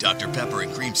 It's new Dr. Pepper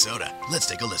and Cream Soda. Let's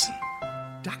take a listen.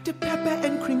 Dr. Pepper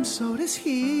and Cream Soda's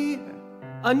here.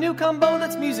 A new combo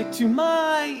that's music to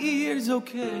my ears,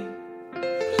 okay.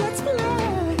 Let's play.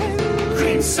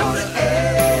 Cream Soda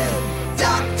and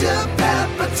Dr.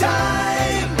 Pepper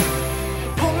time.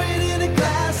 Pour it in a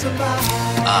glass of ice.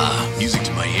 Ah, music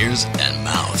to my ears and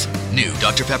mouth. New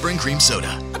Dr. Pepper and Cream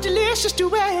Soda. A delicious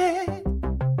duet.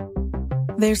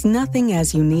 There's nothing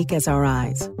as unique as our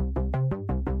eyes,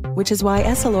 which is why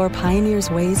Essilor pioneers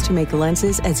ways to make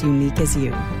lenses as unique as you.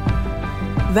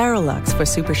 Verilux for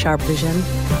super sharp vision,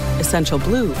 Essential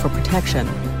Blue for protection,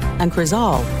 and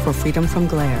Crizal for freedom from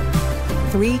glare.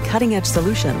 3 cutting-edge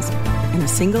solutions in a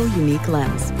single unique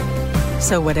lens.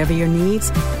 So whatever your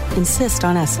needs, insist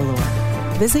on Essilor.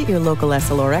 Visit your local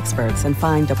Essilor experts and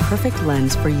find the perfect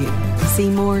lens for you.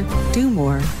 See more, do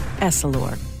more,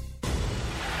 Essilor.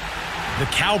 The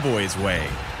Cowboys way,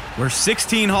 where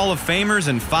 16 Hall of Famers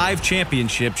and 5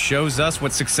 championships shows us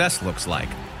what success looks like.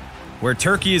 Where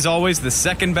turkey is always the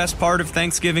second best part of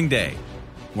Thanksgiving Day.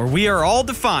 Where we are all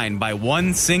defined by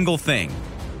one single thing,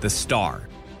 the star.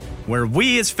 Where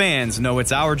we as fans know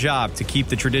it's our job to keep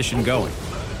the tradition going.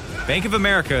 Bank of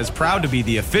America is proud to be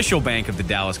the official bank of the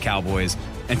Dallas Cowboys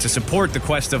and to support the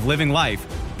quest of living life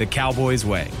the Cowboys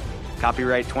way.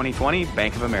 Copyright 2020,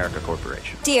 Bank of America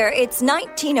Corporation. Dear, it's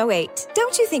 1908.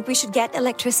 Don't you think we should get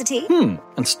electricity?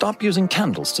 And stop using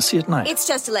candles to see at night. It's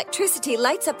just electricity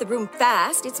lights up the room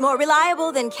fast. It's more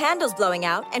reliable than candles blowing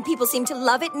out, and people seem to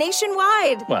love it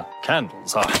nationwide. Well,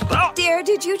 candles are... Dear,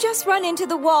 did you just run into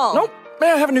the wall? Nope.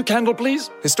 May I have a new candle,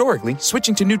 please? Historically,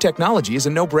 switching to new technology is a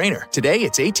no-brainer. Today,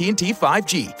 it's AT&T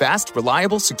 5G. Fast,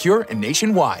 reliable, secure, and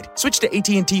nationwide. Switch to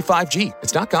AT&T 5G.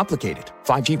 It's not complicated.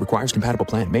 5G requires compatible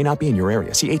plan. May not be in your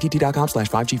area. See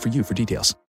att.com/5G for you for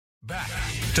details. Back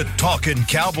to Talking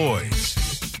Cowboys.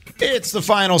 It's the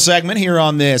final segment here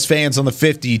on this Fans on the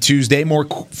 50 Tuesday. More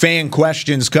fan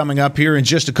questions coming up here in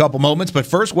just a couple moments. But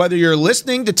first, whether you're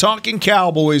listening to Talking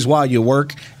Cowboys while you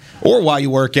work or while you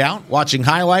work out, watching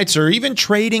highlights, or even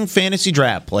trading fantasy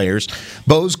draft players,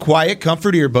 Bose Quiet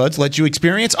Comfort Earbuds let you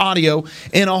experience audio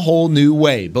in a whole new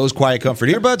way. Bose Quiet Comfort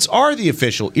Earbuds are the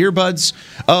official earbuds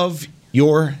of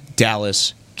your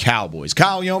Dallas Cowboys.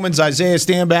 Kyle Yeomans, Isaiah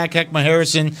Stanback, Heckma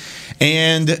Harrison,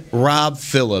 and Rob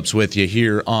Phillips with you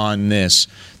here on this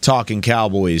Talking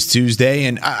Cowboys Tuesday.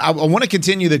 And I want to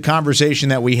continue the conversation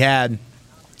that we had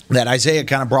that Isaiah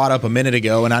kind of brought up a minute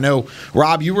ago. And I know,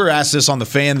 Rob, you were asked this on The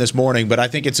Fan this morning, but I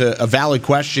think it's a valid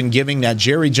question given that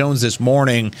Jerry Jones this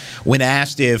morning, when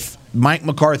asked if Mike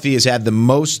McCarthy has had the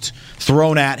most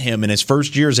thrown at him in his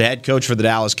first year as a head coach for the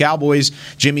Dallas Cowboys,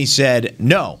 Jimmy said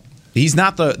no. He's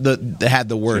not had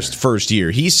the worst first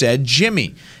year. He said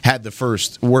Jimmy had the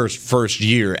worst first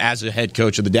year as a head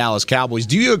coach of the Dallas Cowboys.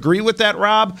 Do you agree with that,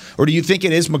 Rob? Or do you think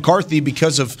it is McCarthy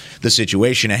because of the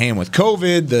situation at hand with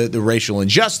COVID, the racial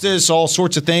injustice, all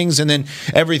sorts of things, and then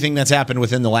everything that's happened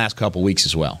within the last couple weeks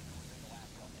as well?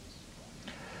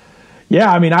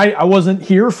 Yeah, I mean, I wasn't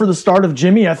here for the start of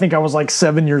Jimmy. I think I was like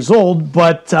 7 years old,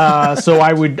 but so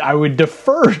I would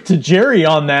defer to Jerry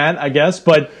on that, I guess.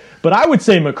 But I would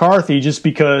say McCarthy, just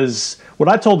because what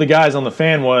I told the guys on The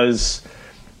Fan was,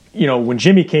 you know, when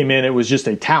Jimmy came in, it was just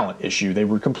a talent issue. They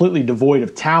were completely devoid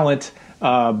of talent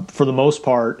for the most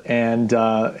part, and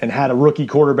had a rookie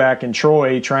quarterback in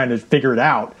Troy trying to figure it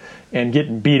out and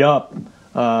getting beat up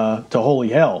to holy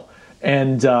hell.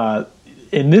 And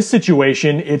in this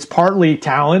situation, it's partly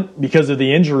talent because of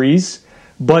the injuries,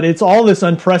 but it's all this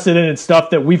unprecedented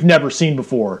stuff that we've never seen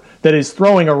before that is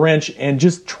throwing a wrench, and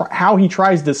just how he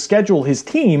tries to schedule his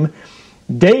team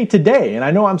day to day. And I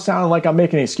know I'm sounding like I'm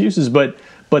making excuses, but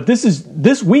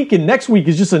this week and next week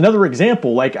is just another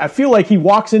example. Like, I feel like he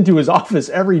walks into his office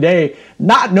every day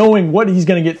not knowing what he's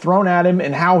going to get thrown at him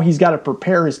and how he's got to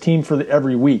prepare his team for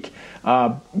every week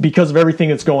because of everything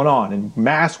that's going on, and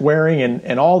mask wearing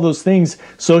and all those things,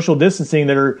 social distancing,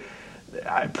 that are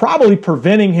probably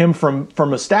preventing him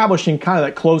from establishing kind of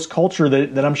that close culture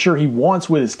that I'm sure he wants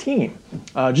with his team,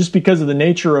 just because of the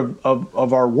nature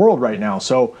of our world right now.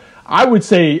 So I would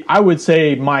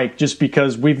say Mike, just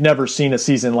because we've never seen a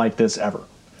season like this ever.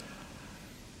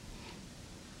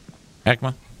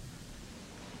 Heckma?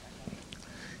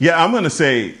 Yeah, I'm going to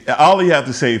say all you have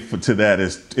to say to that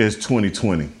is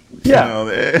 2020. Yeah,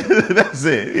 you know, that's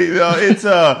it. You know,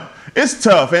 it's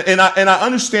tough, and I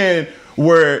understand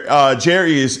where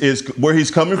Jerry is where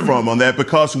he's coming from on that,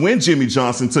 because when Jimmy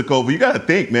Johnson took over, you got to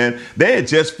think, man, they had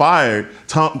just fired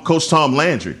Coach Tom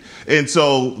Landry, and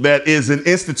so that is an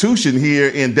institution here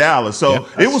in Dallas. So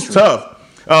it was tough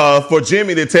for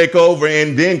Jimmy to take over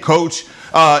and then coach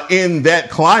in that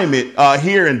climate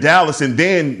here in Dallas, and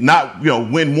then not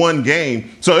win one game.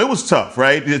 So it was tough,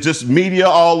 right? It's just media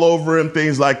all over him,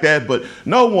 things like that. But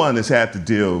no one has had to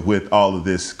deal with all of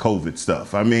this COVID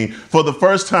stuff. I mean, for the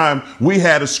first time, we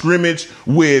had a scrimmage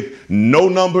with no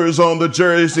numbers on the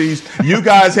jerseys. You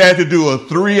guys had to do a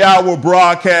 3-hour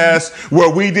broadcast where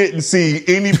we didn't see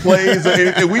any plays or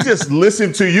anything. We just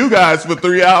listened to you guys for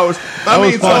 3 hours.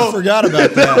 I forgot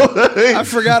about that. I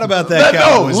forgot about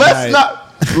that.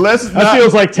 Let's that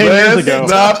feels like 10 years ago.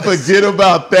 Let's not forget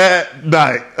about that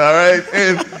night. All right.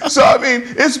 And so, I mean,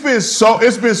 it's been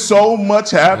so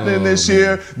much happening this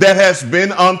year that has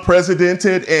been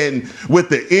unprecedented, and with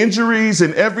the injuries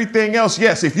and everything else.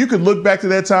 Yes, if you could look back to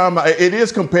that time, it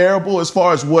is comparable as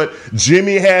far as what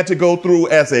Jimmy had to go through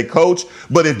as a coach.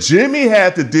 But if Jimmy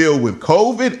had to deal with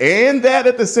COVID and that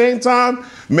at the same time,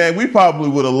 man, we probably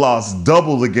would have lost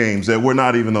double the games that were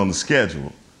not even on the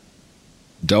schedule.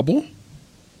 Double?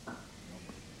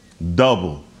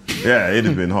 Double. Yeah, it'd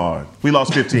have been hard. We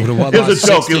lost 15. It was a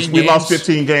joke. We lost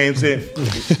 15 games in.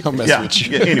 Yeah.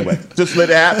 Anyway, just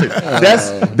let it happen.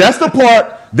 That's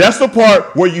the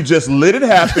part where you just let it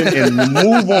happen and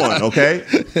move on, okay?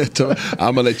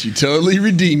 I'm gonna let you totally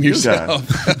redeem yourself.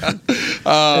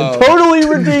 Totally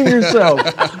redeem yourself.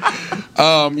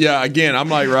 Yeah, again, I'm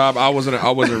like Rob. I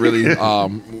wasn't really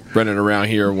running around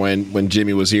here when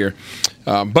Jimmy was here.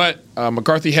 But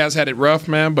McCarthy has had it rough,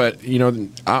 man. But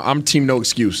I'm team no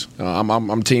excuse.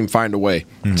 I'm team find a way.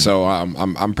 Mm-hmm. So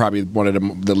I'm probably one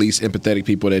of the least empathetic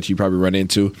people that you probably run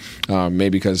into, maybe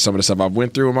because of some of the stuff I've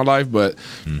went through in my life. But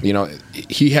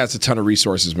he has a ton of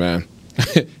resources, man.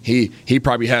 He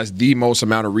probably has the most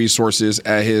amount of resources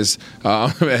at his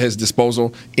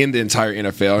disposal in the entire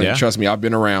NFL. And trust me, I've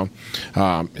been around.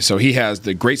 So he has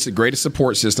the greatest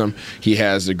support system. He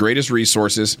has the greatest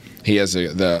resources. He has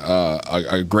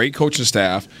a great coaching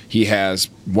staff. He has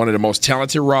one of the most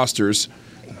talented rosters.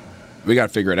 We got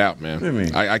to figure it out,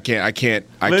 man. I can't.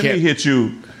 Let me hit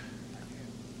you.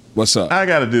 What's up? I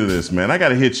got to do this, man. I got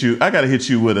to hit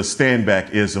you with a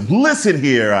stand-back-ism. Listen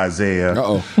here, Isaiah.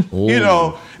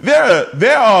 Uh-oh.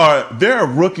 There are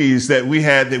rookies that we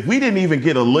had that we didn't even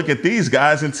get a look at these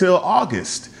guys until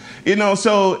August.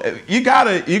 So you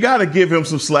gotta give him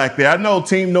some slack there. I know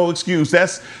team no excuse.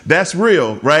 That's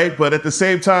real, right? But at the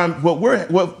same time,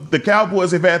 what the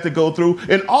Cowboys have had to go through,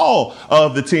 and all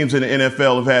of the teams in the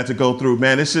NFL have had to go through,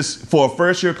 man, it's just, for a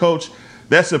first-year coach,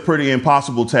 that's a pretty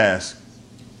impossible task.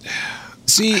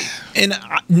 See, and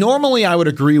normally I would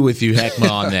agree with you, Heckma,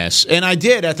 on this. And I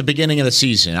did at the beginning of the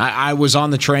season. I was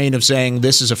on the train of saying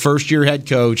this is a first-year head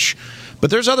coach. But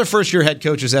there's other first-year head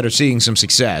coaches that are seeing some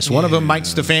success. One of them, Mike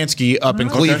Stefanski, up in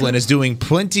Cleveland, is doing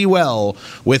plenty well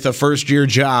with a first-year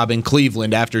job in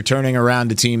Cleveland after turning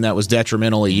around a team that was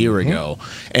detrimental a year ago.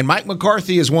 And Mike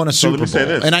McCarthy has won a Super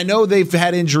Bowl. And I know they've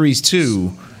had injuries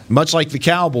too, much like the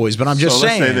Cowboys, but I'm just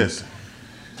saying. Let's say this.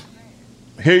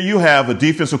 Here you have a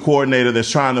defensive coordinator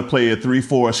that's trying to play a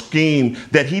 3-4 scheme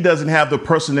that he doesn't have the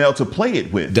personnel to play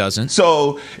it with. Doesn't.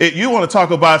 So you want to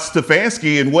talk about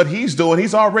Stefanski and what he's doing.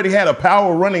 He's already had a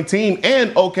power running team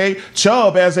and,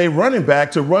 Chubb as a running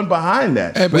back to run behind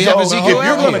that. Hey, but so if you're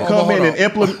going to come in and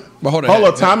implement – hold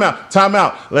on, time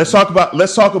out. Let's talk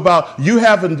about you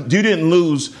didn't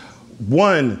lose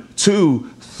 1, 2,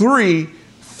 3,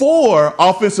 4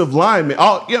 offensive linemen.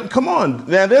 Come on.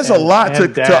 Now, there's a lot to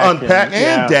unpack.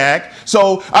 And Dak.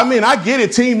 So, I get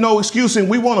it. Team no excuse, and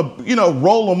we want to,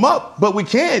 roll them up, but we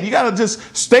can't. You got to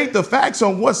just state the facts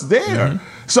on what's there.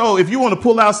 Mm-hmm. So, if you want to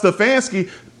pull out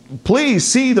Stefanski, please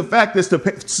see the fact that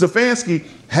Stefanski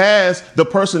has the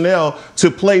personnel to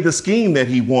play the scheme that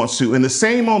he wants to. And the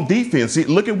same on defense.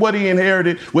 Look at what he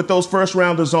inherited with those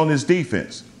first-rounders on his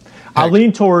defense. I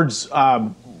lean towards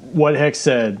what Heck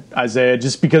said, Isaiah,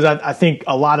 just because I think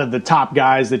a lot of the top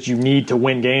guys that you need to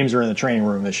win games are in the training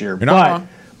room this year.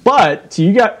 But to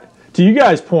you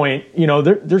guys' point,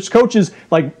 there's coaches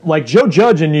like Joe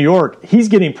Judge in New York. He's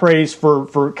getting praised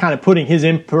for kind of putting his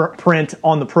imprint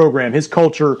on the program, his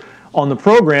culture on the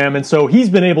program, and so he's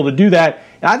been able to do that.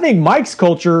 And I think Mike's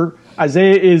culture,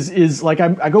 Isaiah, is like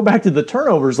I go back to the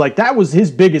turnovers. Like that was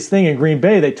his biggest thing in Green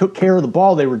Bay. They took care of the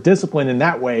ball. They were disciplined in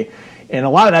that way. And a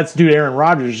lot of that's due to Aaron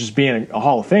Rodgers just being a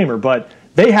Hall of Famer, but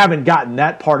they haven't gotten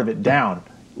that part of it down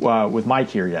with Mike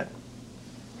here yet.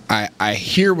 I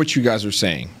hear what you guys are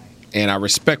saying, and I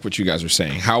respect what you guys are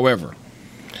saying. However,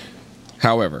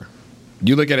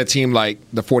 you look at a team like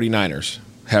the 49ers.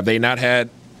 Have they not had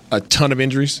a ton of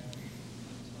injuries?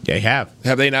 They have.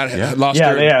 Have they not lost?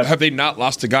 Have they not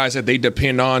lost the guys that they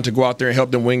depend on to go out there and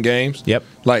help them win games? Yep.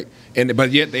 But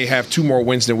yet they have 2 more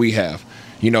wins than we have.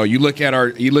 You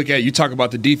talk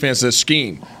about the defensive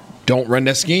scheme. don't run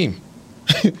that scheme.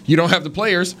 You don't have the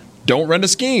players, don't run the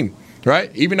scheme.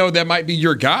 Right? Even though that might be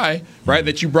your guy, right,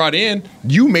 that you brought in,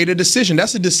 you made a decision.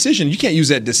 That's a decision. You can't use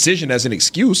that decision as an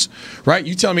excuse, right?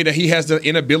 You tell me that he has the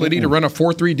inability to run a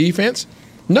 4-3 defense?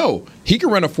 No, he can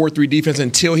run a 4-3 defense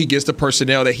until he gets the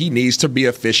personnel that he needs to be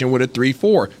efficient with a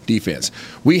 3-4 defense.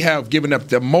 We have given up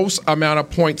the most amount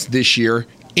of points this year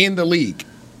in the league.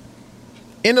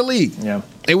 Yeah.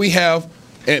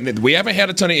 And we haven't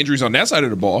had a ton of injuries on that side of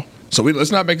the ball. So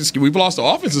let's not make an excuse. We've lost the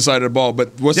offensive side of the ball,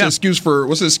 but what's the excuse for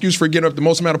getting up the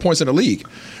most amount of points in the league,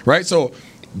 right? So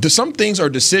some things are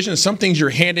decisions, some things you're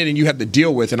handed and you have to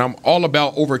deal with, and I'm all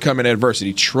about overcoming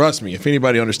adversity. Trust me, if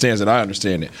anybody understands it, I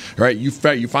understand it, right? You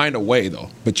find a way, though,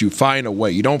 but you find a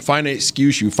way. You don't find an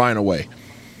excuse, you find a way.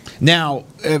 Now,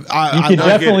 you could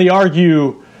definitely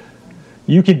argue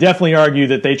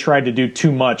that they tried to do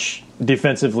too much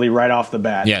defensively right off the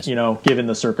bat, given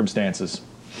the circumstances.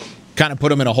 Kind of put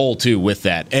them in a hole, too, with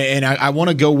that. And I want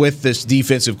to go with this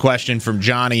defensive question from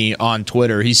Johnny on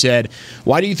Twitter. He said,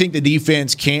 why do you think the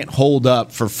defense can't hold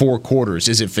up for 4 quarters?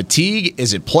 Is it fatigue?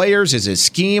 Is it players? Is it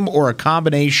scheme? Or a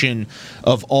combination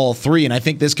of all three? And I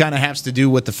think this kind of has to do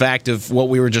with the fact of what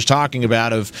we were just talking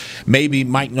about of maybe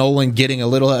Mike Nolan getting a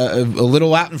little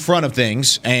out in front of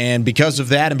things. And because of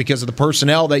that and because of the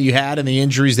personnel that you had and the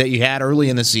injuries that you had early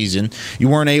in the season, you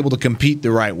weren't able to compete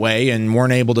the right way and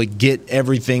weren't able to get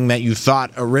everything that you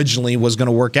thought originally was going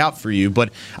to work out for you.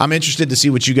 But I'm interested to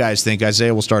see what you guys think.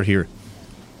 Isaiah, we'll start here.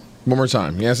 One more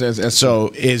time. Yes.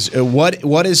 So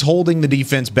what is holding the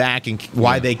defense back and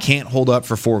why they can't hold up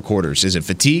for 4 quarters? Is it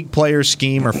fatigue, players,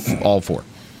 scheme, or all 4?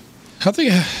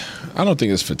 I don't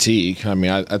think it's fatigue. I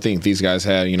mean, I think these guys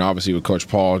had, obviously with Coach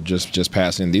Paul just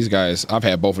passing, these guys, I've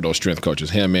had both of those strength coaches,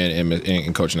 him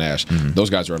and Coach Nash. Mm-hmm. Those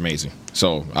guys are amazing.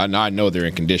 So I know they're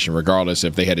in condition regardless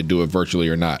if they had to do it virtually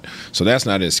or not. So that's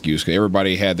not an excuse because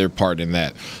everybody had their part in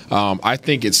that. I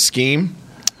think it's scheme.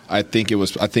 I think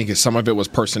some of it was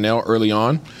personnel early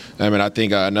on. I mean, I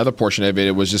think another portion of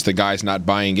it was just the guys not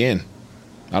buying in.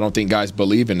 I don't think guys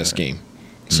believe in the scheme.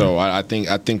 So I think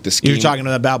the scheme. You're talking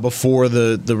about before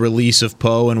the release of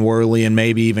Poe and Worley and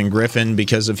maybe even Griffin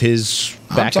because of his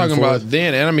back I'm talking and forth. about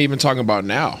then, and I'm even talking about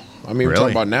now.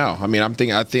 Talking about now. I mean,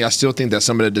 I still think that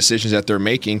some of the decisions that they're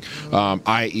making,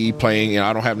 i.e. playing,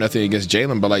 I don't have nothing against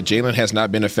Jalen, but like Jalen has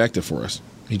not been effective for us.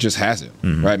 He just hasn't,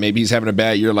 right? Maybe he's having a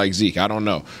bad year like Zeke. I don't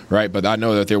know, right? But I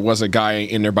know that there was a guy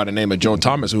in there by the name of Joe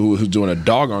Thomas who's doing a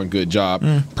doggone good job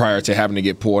prior to having to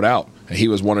get pulled out. He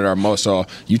was one of our most. So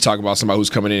you talk about somebody who's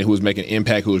coming in, who's making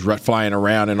impact, who's flying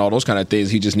around and all those kind of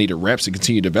things. He just needed reps to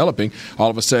continue developing. All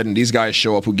of a sudden, these guys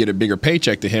show up who get a bigger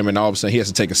paycheck to him, and all of a sudden he has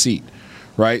to take a seat.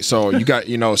 Right, so you got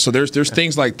so there's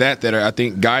things like that are, I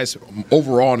think guys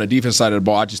overall on the defense side of the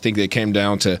ball. I just think they came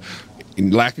down to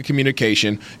lack of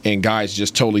communication and guys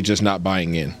just totally just not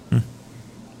buying in.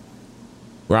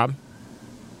 Rob?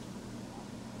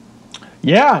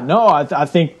 Yeah, no, I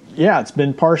think it's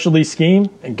been partially scheme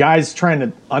and guys trying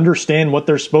to understand what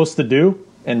they're supposed to do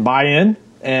and buy in,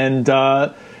 and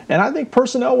I think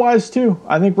personnel-wise too.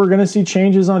 I think we're going to see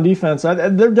changes on defense.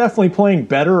 They're definitely playing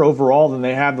better overall than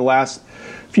they have the last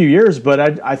few years,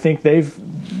 but I think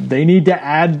they need to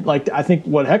add, like I think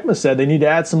what Heckma said, they need to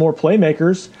add some more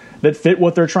playmakers that fit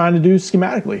what they're trying to do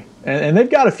schematically, and they've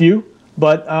got a few,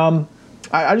 but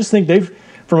I just think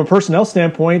from a personnel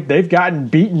standpoint, they've gotten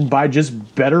beaten by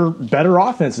just better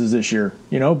offenses this year,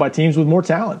 by teams with more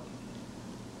talent.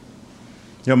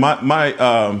 Yeah,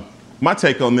 my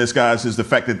take on this, guys, is the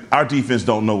fact that our defense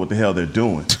don't know what the hell they're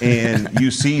doing, and you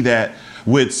see that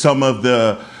with some of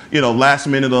the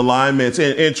last-minute alignments.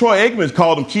 And Troy Aikman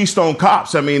called them Keystone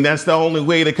Cops. I mean, that's the only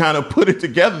way to kind of put it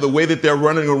together, the way that they're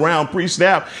running around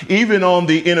pre-snap. Even on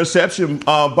the interception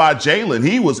by Jalen,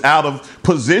 he was out of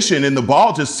position, and the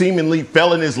ball just seemingly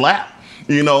fell in his lap.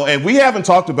 And we haven't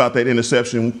talked about that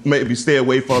interception. Maybe stay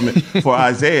away from it for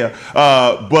Isaiah.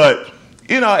 But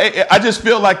I just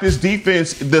feel like this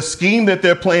defense, the scheme that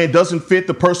they're playing doesn't fit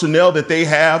the personnel that they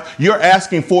have. You're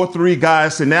asking 4-3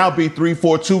 guys to now be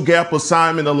 3-4-2 gap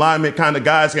assignment alignment kind of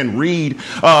guys and read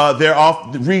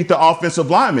the offensive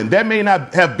linemen. That may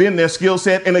not have been their skill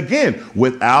set. And again,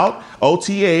 without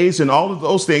OTAs and all of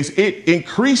those things, it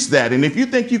increased that. And if you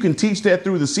think you can teach that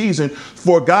through the season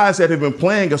for guys that have been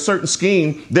playing a certain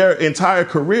scheme their entire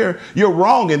career, you're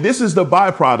wrong. And this is the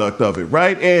byproduct of it,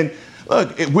 right? And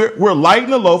look, we're lighting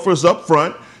the loafers up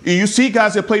front. You see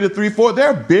guys that play the 3-4,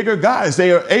 they're bigger guys.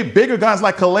 They are bigger guys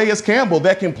like Calais Campbell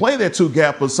that can play that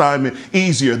 2-gap assignment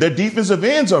easier. Their defensive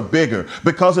ends are bigger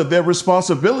because of their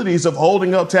responsibilities of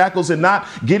holding up tackles and not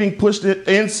getting pushed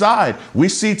inside. We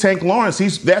see Tank Lawrence.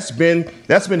 That's been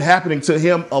happening to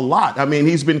him a lot. I mean,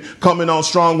 he's been coming on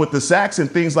strong with the sacks and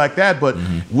things like that, but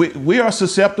we are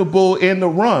susceptible in the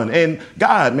run. And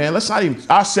God, man, let's not even,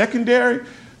 our secondary,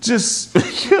 just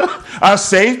our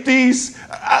safeties.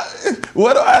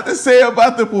 What do I have to say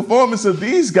about the performance of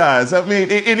these guys? I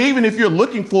mean, and even if you're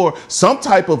looking for some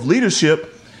type of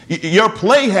leadership, your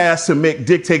play has to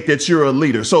dictate that you're a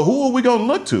leader. So who are we going to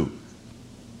look to?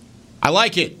 I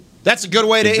like it. That's a good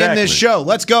way to end this show.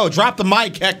 Let's go. Drop the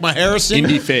mic, Heckma Harrison.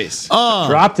 Indy face.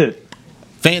 Dropped it.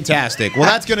 Fantastic. Well,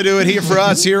 that's going to do it here for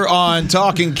us here on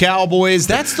Talking Cowboys.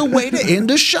 That's the way to end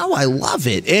a show. I love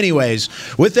it. Anyways,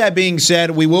 with that being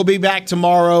said, we will be back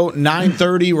tomorrow,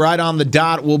 9:30, right on the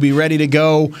dot. We'll be ready to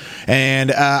go.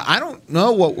 And I don't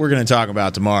know what we're going to talk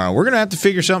about tomorrow. We're going to have to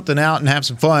figure something out and have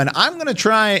some fun. I'm going to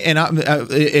try, and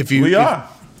if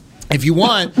you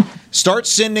want, start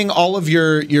sending all of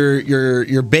your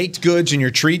baked goods and your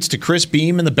treats to Chris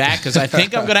Beam in the back, because I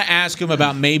think I'm going to ask him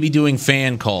about maybe doing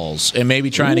fan calls and maybe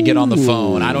trying to get on the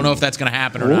phone. I don't know if that's going to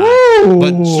happen or not,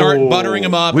 but start buttering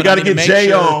him up. We got to get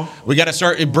Jay on. We got to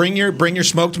start bring your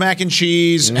smoked mac and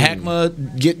cheese.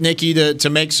 Heckma, get Nikki to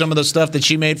make some of the stuff that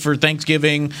she made for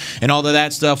Thanksgiving and all of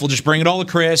that stuff. We'll just bring it all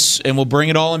to Chris, and we'll bring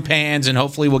it all in pans, and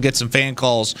hopefully we'll get some fan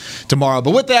calls tomorrow.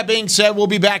 But with that being said, we'll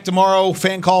be back tomorrow,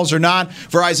 fan calls or not.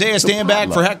 For Isaiah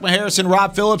Stanback, for Heckma Harrison,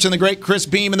 Rob Phillips, and the great Chris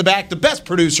Beam in the back, the best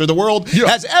producer the world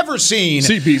has ever seen.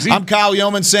 CPZ. I'm Kyle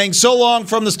Yeoman saying so long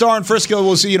from the Star in Frisco.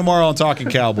 We'll see you tomorrow on Talking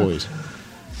Cowboys.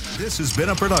 This has been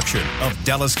a production of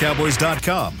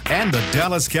DallasCowboys.com and the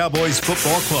Dallas Cowboys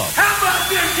Football Club. How about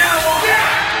this, Cowboys? Yeah!